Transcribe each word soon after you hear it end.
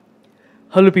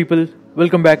Hello people,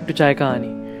 welcome back to Chai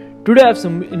Kahani. Today I have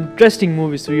some interesting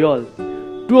movies for you all.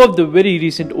 Two of the very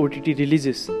recent OTT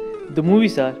releases. The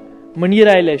movies are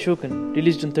Maniyarayile Ashokan,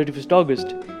 released on 31st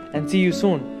August, and See You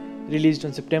Soon, released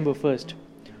on September 1st.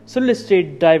 So let's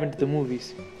straight dive into the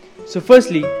movies. So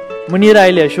firstly,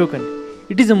 Maniyarayile Ashokan.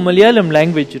 It is a Malayalam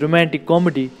language romantic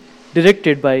comedy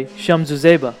directed by Shamsu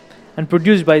Zaiba and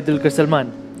produced by Dulquer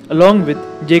Salmaan, along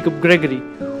with Jacob Gregory,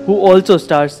 who also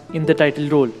stars in the title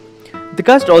role. The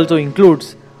cast also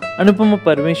includes Anupama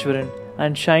Parameswaran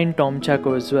and Shine Tom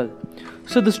Chacko as well.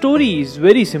 So the story is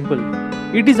very simple.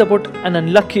 It is about an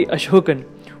unlucky Ashokan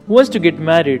who wants to get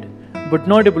married but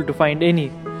not able to find any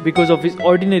because of his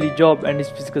ordinary job and his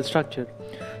physical structure.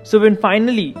 So when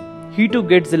finally he too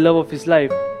gets the love of his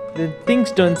life, then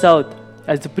things turn south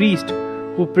as the priest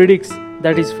who predicts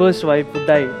that his first wife would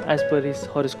die as per his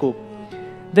horoscope.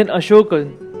 Then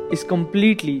Ashokan is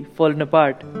completely fallen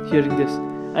apart hearing this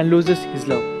and loses his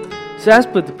love. So as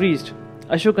per the priest,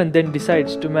 Ashokan then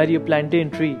decides to marry a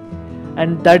plantain tree,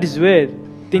 and that is where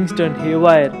things turn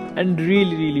haywire and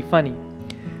really funny.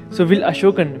 So will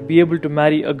Ashokan be able to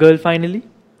marry a girl finally?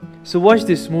 So watch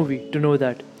this movie to know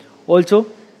that. Also,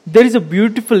 there is a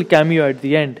beautiful cameo at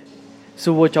the end,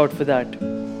 so watch out for that.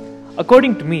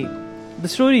 According to me, the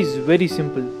story is very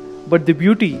simple, but the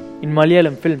beauty in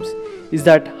Malayalam films is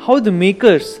that how the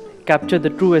makers capture the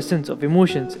true essence of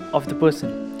emotions of the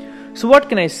person. So what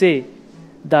can I say?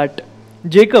 That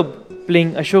Jacob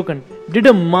playing Ashokan did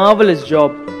a marvelous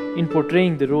job in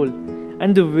portraying the role,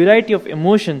 and the variety of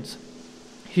emotions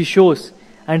he shows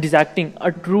and his acting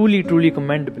are truly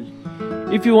commendable.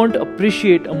 If you want to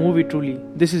appreciate a movie truly,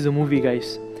 this is a movie,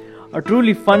 guys. A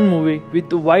truly fun movie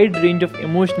with a wide range of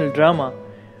emotional drama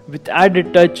with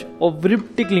added touch of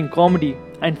rip-tickling comedy,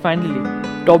 and finally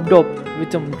topped up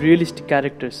with some realistic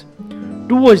characters.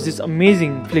 To watch this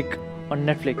amazing flick on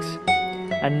Netflix.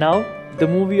 And now the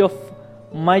movie of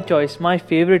my choice, my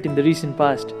favorite in the recent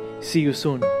past, See You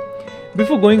Soon.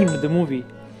 Before going into the movie,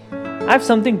 I have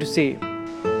something to say.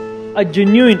 A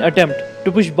genuine attempt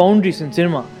to push boundaries in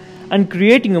cinema and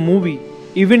creating a movie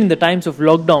even in the times of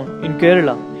lockdown in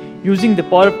Kerala, using the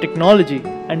power of technology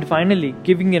and finally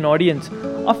giving an audience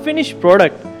a finished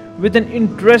product with an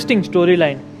interesting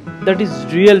storyline that is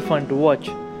real fun to watch.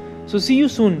 So See You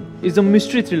Soon is a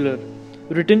mystery thriller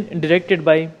written and directed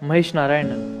by Mahesh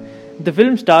Narayanan. The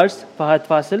film stars Fahad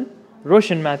Fasal,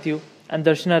 Roshan Mathew and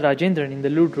Darshana Rajendran in the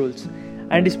lead roles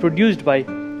and is produced by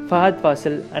Fahad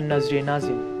Fasal and Nazreen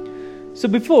Nazim. So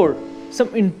before,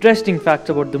 some interesting facts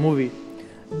about the movie.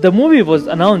 The movie was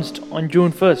announced on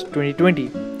June 1st,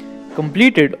 2020,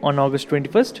 completed on August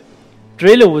 21st,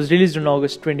 trailer was released on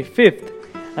August 25th,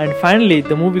 and finally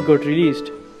the movie got released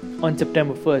on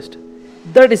September 1st.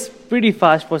 That is pretty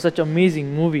fast for such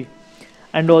amazing movie.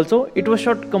 And also, it was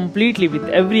shot completely with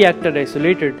every actor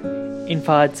isolated in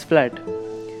Fahad's flat.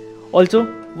 Also,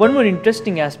 one more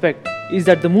interesting aspect is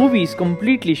that the movie is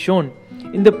completely shown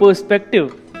in the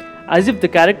perspective as if the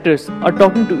characters are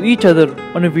talking to each other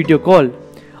on a video call.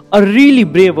 A really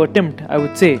brave attempt, I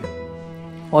would say.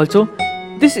 Also,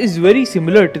 this is very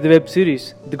similar to the web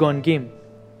series The Gone Game.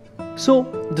 So,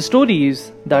 the story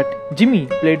is that Jimmy,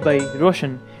 played by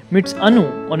Roshan, meets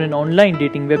Anu on an online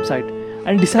dating website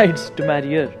and decides to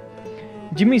marry her.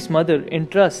 Jimmy's mother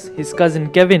entrusts his cousin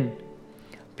Kevin,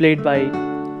 played by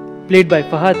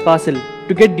Fahad Fasal,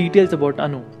 to get details about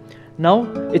Anu. Now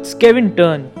it's Kevin's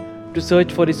turn to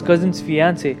search for his cousin's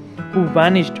fiancée who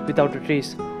vanished without a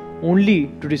trace, only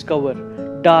to discover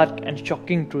dark and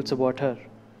shocking truths about her.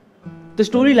 The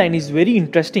storyline is very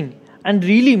interesting and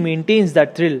really maintains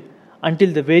that thrill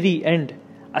until the very end.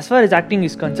 As far as acting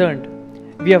is concerned,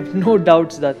 we have no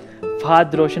doubts that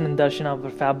Fahad, Roshan and Darshana were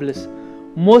fabulous.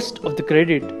 Most of the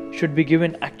credit should be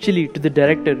given actually to the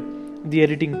director, the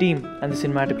editing team and the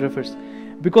cinematographers,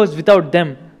 because without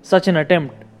them, such an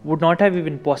attempt would not have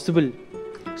been possible.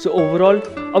 So overall,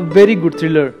 a very good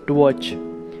thriller to watch.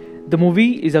 The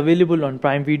movie is available on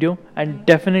Prime Video and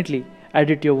definitely add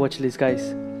it to your watch list,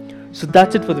 guys. So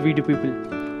that's it for the video, people.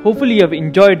 Hopefully you have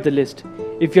enjoyed the list.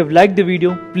 If you have liked the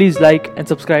video, please like and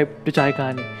subscribe to Chai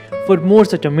Kahani for more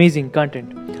such amazing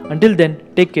content. Until then,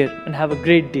 take care and have a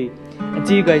great day, and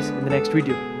see you guys in the next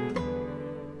video.